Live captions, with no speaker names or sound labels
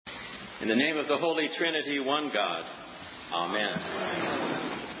In the name of the Holy Trinity, one God. Amen.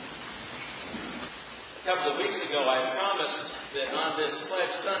 A couple of weeks ago, I promised that on this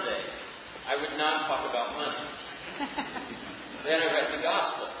Pledge Sunday, I would not talk about money. Then I read the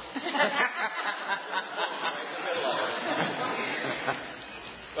Gospel. Right in the middle of it.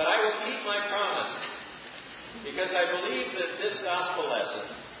 But I will keep my promise, because I believe that this Gospel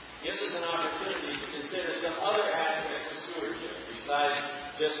lesson gives us an opportunity to consider some other aspects of stewardship besides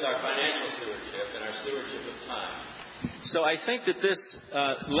just our financial stewardship and our stewardship of time. So I think that this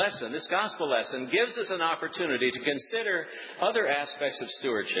this Gospel lesson, gives us an opportunity to consider other aspects of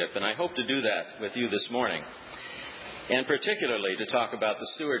stewardship, and I hope to do that with you this morning, and particularly to talk about the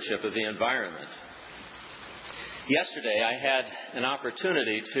stewardship of the environment. Yesterday, I had an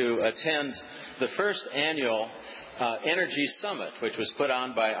opportunity to attend the first annual Energy Summit, which was put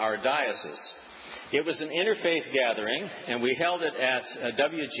on by our diocese. It was an interfaith gathering, and we held it at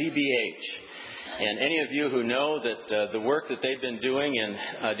WGBH. And any of you who know that the work that they've been doing in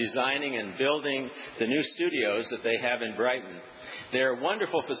designing and building the new studios that they have in Brighton, they're a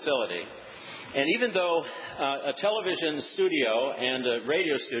wonderful facility. And even though a television studio and a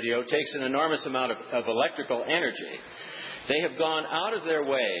radio studio takes an enormous amount of electrical energy, they have gone out of their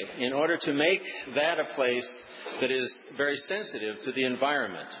way in order to make that a place that is very sensitive to the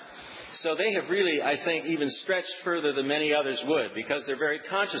environment. So they have really, I think, even stretched further than many others would, because they're very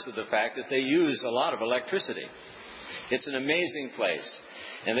conscious of the fact that they use a lot of electricity. It's an amazing place,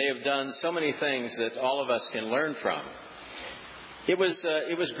 and they have done so many things that all of us can learn from. It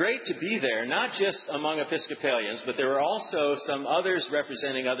was great to be there, not just among Episcopalians, but there were also some others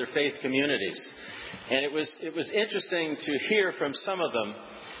representing other faith communities. And it was interesting to hear from some of them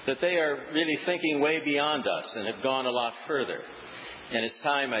that they are really thinking way beyond us and have gone a lot further. And it's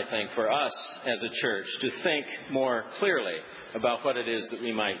time, I think, for us as a church to think more clearly about what it is that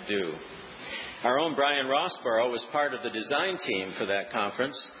we might do. Our own Brian Rossborough was part of the design team for that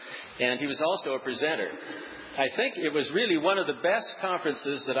conference, and he was also a presenter. I think it was really one of the best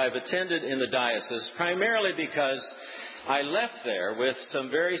conferences that I've attended in the diocese, primarily because I left there with some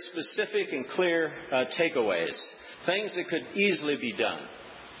very specific and clear takeaways, things that could easily be done.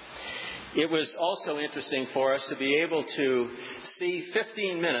 It was also interesting for us to be able to see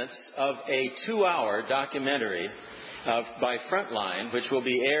 15 minutes of a 2-hour documentary by Frontline, which will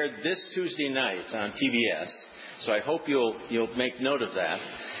be aired this Tuesday night on PBS. So I hope you'll make note of that.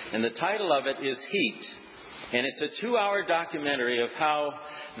 And the title of it is Heat. And it's a 2-hour documentary of how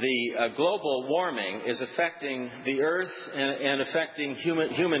the global warming is affecting the earth and affecting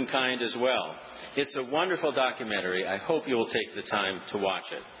humankind as well. It's a wonderful documentary. I hope you will take the time to watch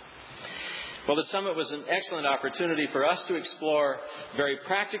it. Well, the summit was an excellent opportunity for us to explore very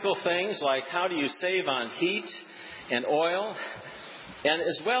practical things like how do you save on heat and oil, and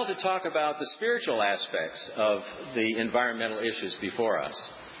as well to talk about the spiritual aspects of the environmental issues before us.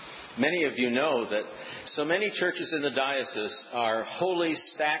 Many of you know that so many churches in the diocese are holy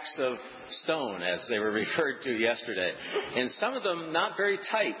stacks of stone, as they were referred to yesterday, and some of them not very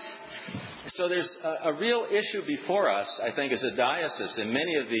tight. So there's a real issue before us, I think, as a diocese, in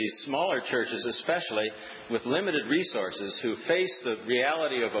many of these smaller churches especially, with limited resources, who face the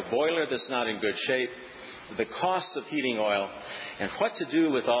reality of a boiler that's not in good shape, the cost of heating oil, and what to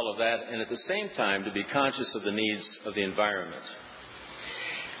do with all of that, and at the same time to be conscious of the needs of the environment.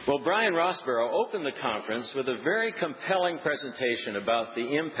 Well, Brian Rossborough opened the conference with a very compelling presentation about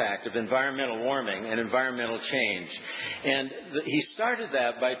the impact of environmental warming and environmental change. And he started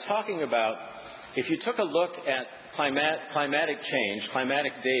that by talking about, if you took a look at climatic change,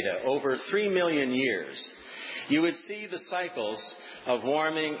 climatic data, over 3 million years, you would see the cycles of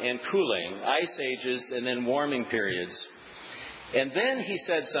warming and cooling, ice ages, and then warming periods. And then he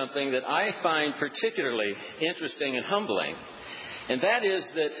said something that I find particularly interesting and humbling. And that is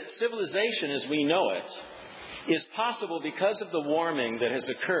that civilization as we know it is possible because of the warming that has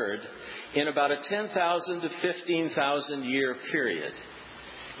occurred in about a 10,000 to 15,000 year period.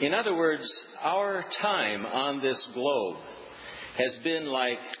 In other words, our time on this globe has been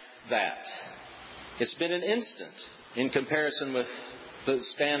like that. It's been an instant in comparison with the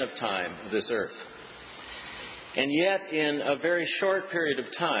span of time of this earth. And yet, in a very short period of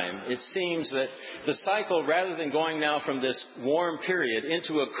time, it seems that the cycle, rather than going now from this warm period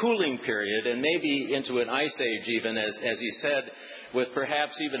into a cooling period, and maybe into an ice age even, as he said, with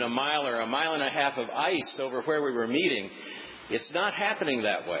perhaps even a mile or a mile and a half of ice over where we were meeting, it's not happening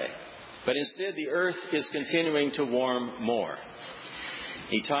that way. But instead, the earth is continuing to warm more.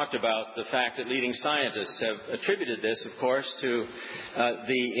 He talked about the fact that leading scientists have attributed this, of course, to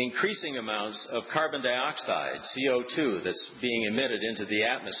the increasing amounts of carbon dioxide, CO2, that's being emitted into the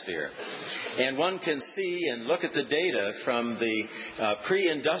atmosphere. And one can see and look at the data from the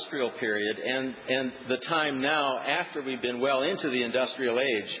pre-industrial period and the time now after we've been well into the industrial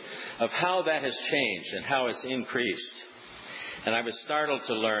age of how that has changed and how it's increased. And I was startled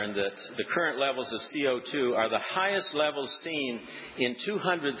to learn that the current levels of CO2 are the highest levels seen in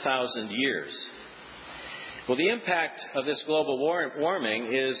 200,000 years. Well, the impact of this global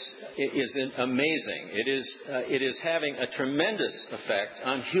warming is amazing. It is having a tremendous effect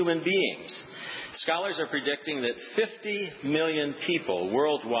on human beings. Scholars are predicting that 50 million people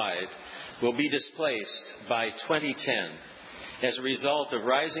worldwide will be displaced by 2010 as a result of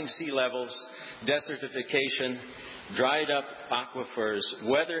rising sea levels, desertification, dried up aquifers,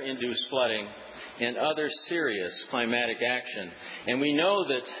 weather-induced flooding, and other serious climatic action. And we know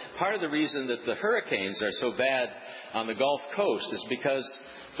that part of the reason that the hurricanes are so bad on the Gulf Coast is because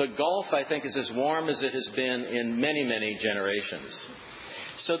the Gulf, I think, is as warm as it has been in many, many generations.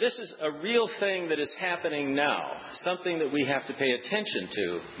 So this is a real thing that is happening now, something that we have to pay attention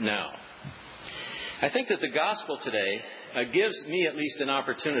to now. I think that the gospel today gives me at least an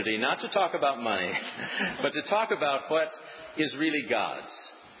opportunity not to talk about money, but to talk about what is really God's,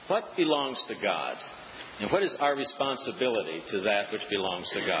 what belongs to God, and what is our responsibility to that which belongs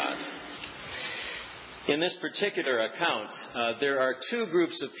to God. In this particular account, there are two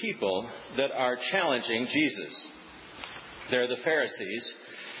groups of people that are challenging Jesus. There are the Pharisees,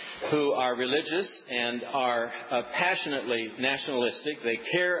 who are religious and are passionately nationalistic. They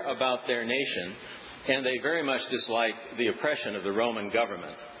care about their nation, and they very much dislike the oppression of the Roman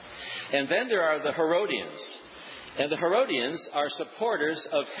government. And then there are the Herodians. And the Herodians are supporters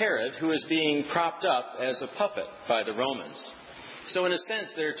of Herod, who is being propped up as a puppet by the Romans. So in a sense,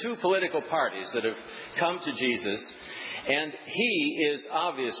 there are two political parties that have come to Jesus, and he is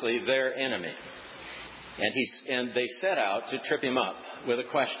obviously their enemy. And they set out to trip him up with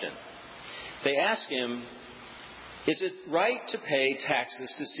a question. They ask him, is it right to pay taxes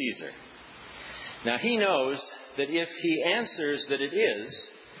to Caesar? Now, he knows that if he answers that it is,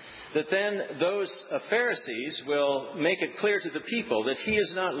 that then those Pharisees will make it clear to the people that he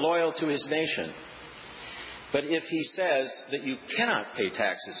is not loyal to his nation. But if he says that you cannot pay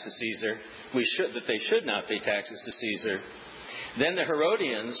taxes to Caesar, that they should not pay taxes to Caesar, then the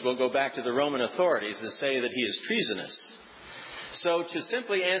Herodians will go back to the Roman authorities and say that he is treasonous. So to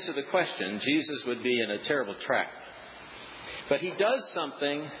simply answer the question, Jesus would be in a terrible trap. But he does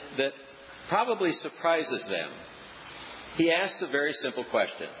something that probably surprises them. He asks a very simple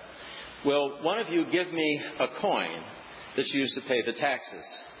question. Will one of you give me a coin that's used to pay the taxes?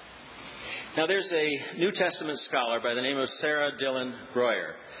 Now, there's a New Testament scholar by the name of Sarah Dillon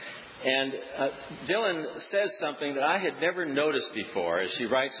Breuer. And Dillon says something that I had never noticed before as she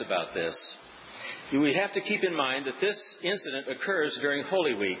writes about this. We have to keep in mind that this incident occurs during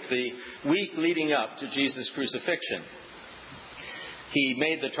Holy Week, the week leading up to Jesus' crucifixion. He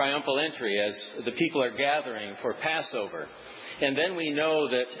made the triumphal entry as the people are gathering for Passover. And then we know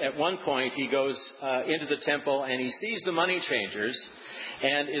that at one point he goes into the temple and he sees the money changers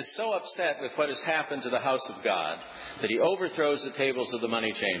and is so upset with what has happened to the house of God that he overthrows the tables of the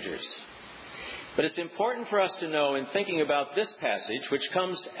money changers. But it's important for us to know, in thinking about this passage, which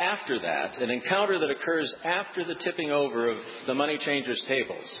comes after that, an encounter that occurs after the tipping over of the money changers'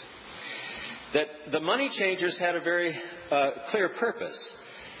 tables, that the money changers had a very clear purpose.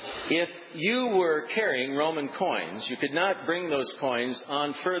 If you were carrying Roman coins, you could not bring those coins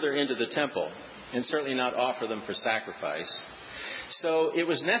on further into the temple, and certainly not offer them for sacrifice. So it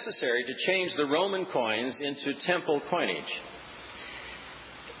was necessary to change the Roman coins into temple coinage.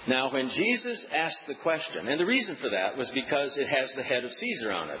 Now, when Jesus asked the question, and the reason for that was because it has the head of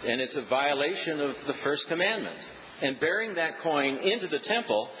Caesar on it, and it's a violation of the first commandment. And bearing that coin into the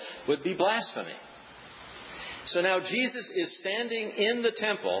temple would be blasphemy. So now Jesus is standing in the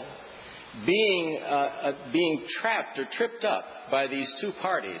temple, being trapped or tripped up by these two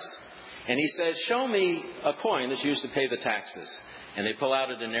parties. And he says, show me a coin that's used to pay the taxes. And they pull out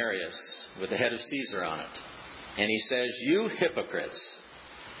a denarius with the head of Caesar on it. And he says, you hypocrites.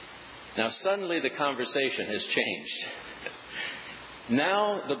 Now suddenly the conversation has changed.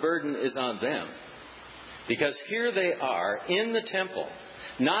 Now the burden is on them. Because here they are in the temple,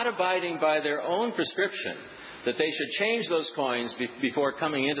 not abiding by their own prescription that they should change those coins before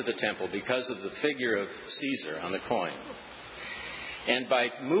coming into the temple because of the figure of Caesar on the coin. And by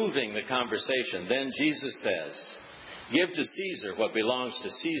moving the conversation, then Jesus says, give to Caesar what belongs to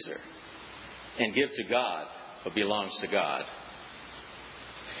Caesar, and give to God what belongs to God.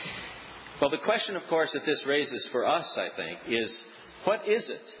 Well, the question, of course, that this raises for us, I think, is what is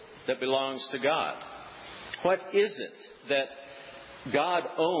it that belongs to God? What is it that God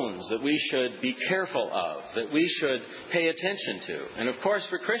owns that we should be careful of, that we should pay attention to? And of course,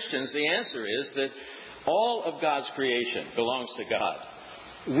 for Christians, the answer is that all of God's creation belongs to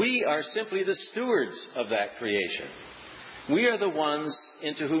God. We are simply the stewards of that creation. We are the ones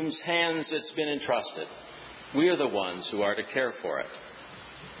into whose hands it's been entrusted. We are the ones who are to care for it.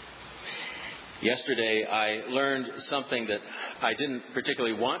 Yesterday, I learned something that I didn't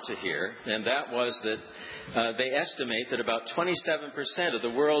particularly want to hear, and that was that they estimate that about 27% of the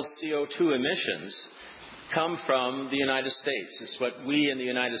world's CO2 emissions come from the United States. It's what we in the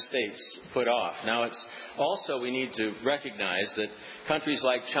United States put off. Now, it's also we need to recognize that countries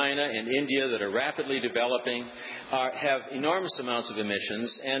like China and India that are rapidly developing have enormous amounts of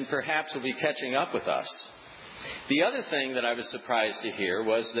emissions and perhaps will be catching up with us. The other thing that I was surprised to hear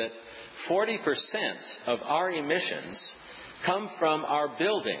was that 40% of our emissions come from our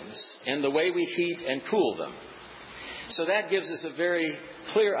buildings and the way we heat and cool them. So that gives us a very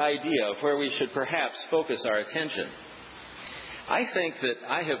clear idea of where we should perhaps focus our attention. I think that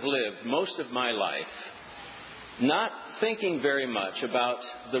I have lived most of my life not thinking very much about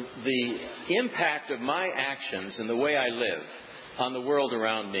the impact of my actions and the way I live on the world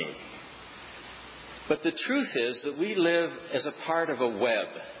around me. But the truth is that we live as a part of a web.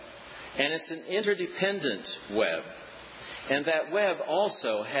 And it's an interdependent web. And that web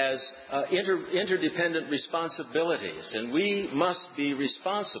also has interdependent responsibilities. And we must be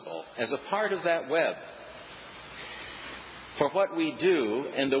responsible as a part of that web for what we do,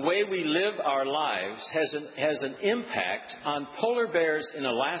 and the way we live our lives has an impact on polar bears in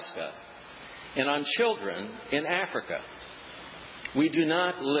Alaska and on children in Africa. We do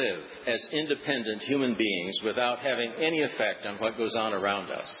not live as independent human beings without having any effect on what goes on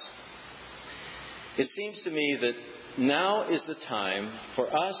around us. It seems to me that now is the time for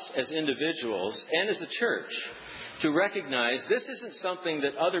us as individuals and as a church to recognize this isn't something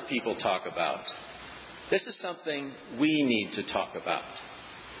that other people talk about. This is something we need to talk about.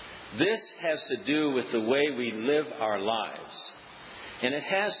 This has to do with the way we live our lives. And it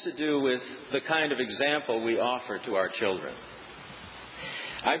has to do with the kind of example we offer to our children.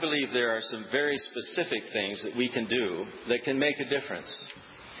 I believe there are some very specific things that we can do that can make a difference.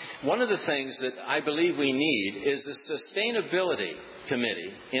 One of the things that I believe we need is a sustainability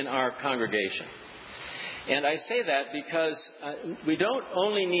committee in our congregation. And I say that because we don't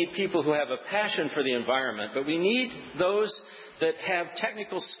only need people who have a passion for the environment, but we need those that have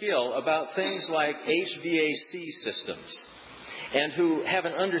technical skill about things like HVAC systems and who have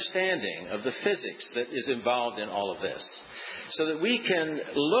an understanding of the physics that is involved in all of this, so that we can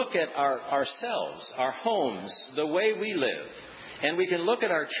look at ourselves, our homes, the way we live. And we can look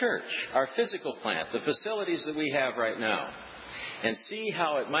at our church, our physical plant, the facilities that we have right now, and see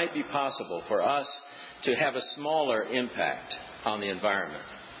how it might be possible for us to have a smaller impact on the environment.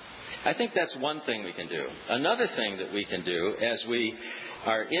 I think that's one thing we can do. Another thing that we can do as we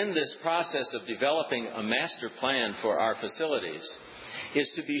are in this process of developing a master plan for our facilities is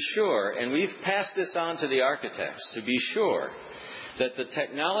to be sure, and we've passed this on to the architects, to be sure that the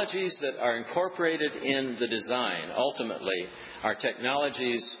technologies that are incorporated in the design ultimately are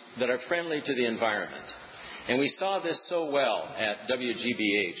technologies that are friendly to the environment. And we saw this so well at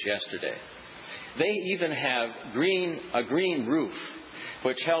WGBH yesterday. They even have a green roof,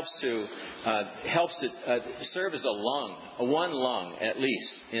 which helps to serve as one lung at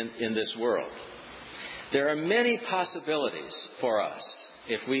least in this world. There are many possibilities for us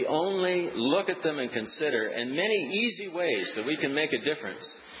if we only look at them and consider, and many easy ways that we can make a difference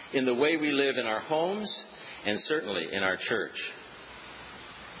in the way we live in our homes and certainly in our church.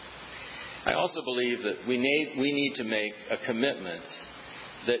 I also believe that we need to make a commitment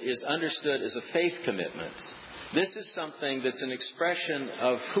that is understood as a faith commitment. This is something that's an expression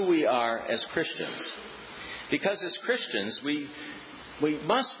of who we are as Christians. Because as Christians, we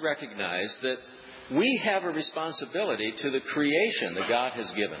must recognize that we have a responsibility to the creation that God has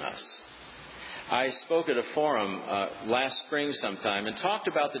given us. I spoke at a forum last spring sometime and talked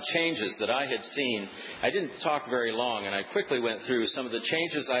about the changes that I had seen. I didn't talk very long, and I quickly went through some of the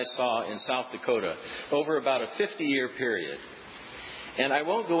changes I saw in South Dakota over about a 50-year period. And I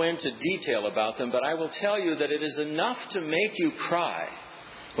won't go into detail about them, but I will tell you that it is enough to make you cry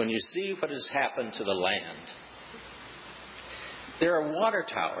when you see what has happened to the land. There are water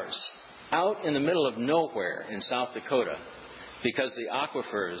towers out in the middle of nowhere in South Dakota because the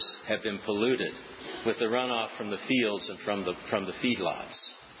aquifers have been polluted with the runoff from the fields and from the feedlots.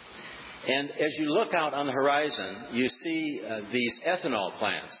 And as you look out on the horizon, you see these ethanol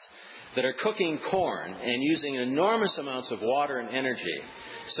plants that are cooking corn and using enormous amounts of water and energy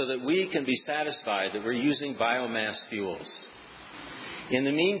so that we can be satisfied that we're using biomass fuels. In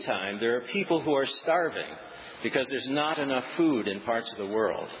the meantime, there are people who are starving because there's not enough food in parts of the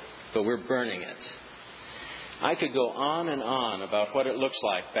world, but we're burning it. I could go on and on about what it looks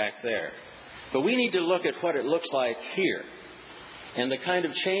like back there, but we need to look at what it looks like here and the kind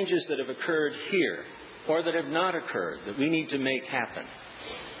of changes that have occurred here or that have not occurred that we need to make happen.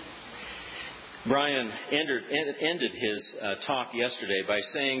 Brian ended his talk yesterday by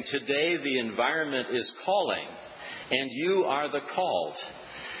saying, "Today the environment is calling, and you are the called."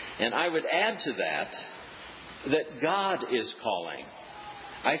 And I would add to that God is calling.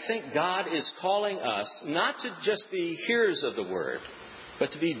 I think God is calling us not to just be hearers of the Word,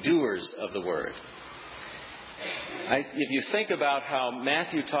 but to be doers of the Word. If you think about how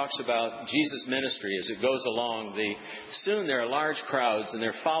Matthew talks about Jesus' ministry as it goes along, soon there are large crowds and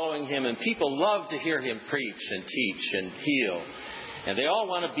they're following him, and people love to hear him preach and teach and heal. And they all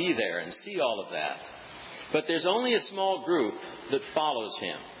want to be there and see all of that. But there's only a small group that follows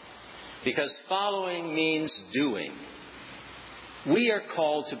him, because following means doing. We are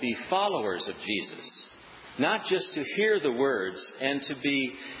called to be followers of Jesus, not just to hear the words and to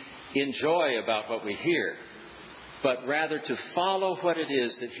enjoy about what we hear, but rather to follow what it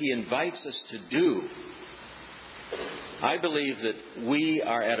is that he invites us to do. I believe that we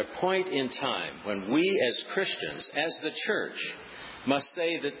are at a point in time when we as Christians, as the church, must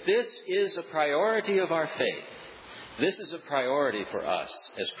say that this is a priority of our faith. This is a priority for us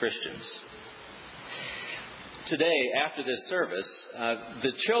as Christians. Today, after this service,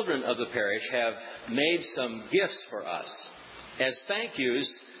 the children of the parish have made some gifts for us as thank yous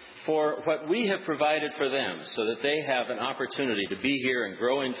for what we have provided for them, so that they have an opportunity to be here and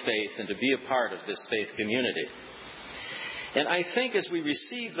grow in faith and to be a part of this faith community. And I think as we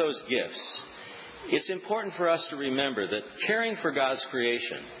receive those gifts, it's important for us to remember that caring for God's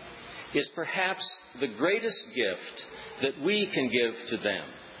creation is perhaps the greatest gift that we can give to them.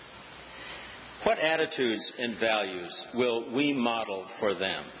 What attitudes and values will we model for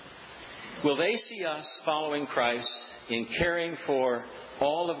them? Will they see us following Christ in caring for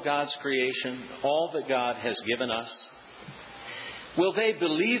all of God's creation, all that God has given us? Will they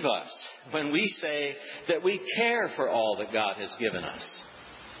believe us when we say that we care for all that God has given us?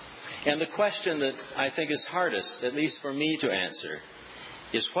 And the question that I think is hardest, at least for me to answer,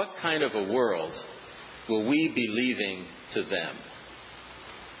 is what kind of a world will we be leaving to them?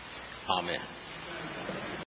 Amen.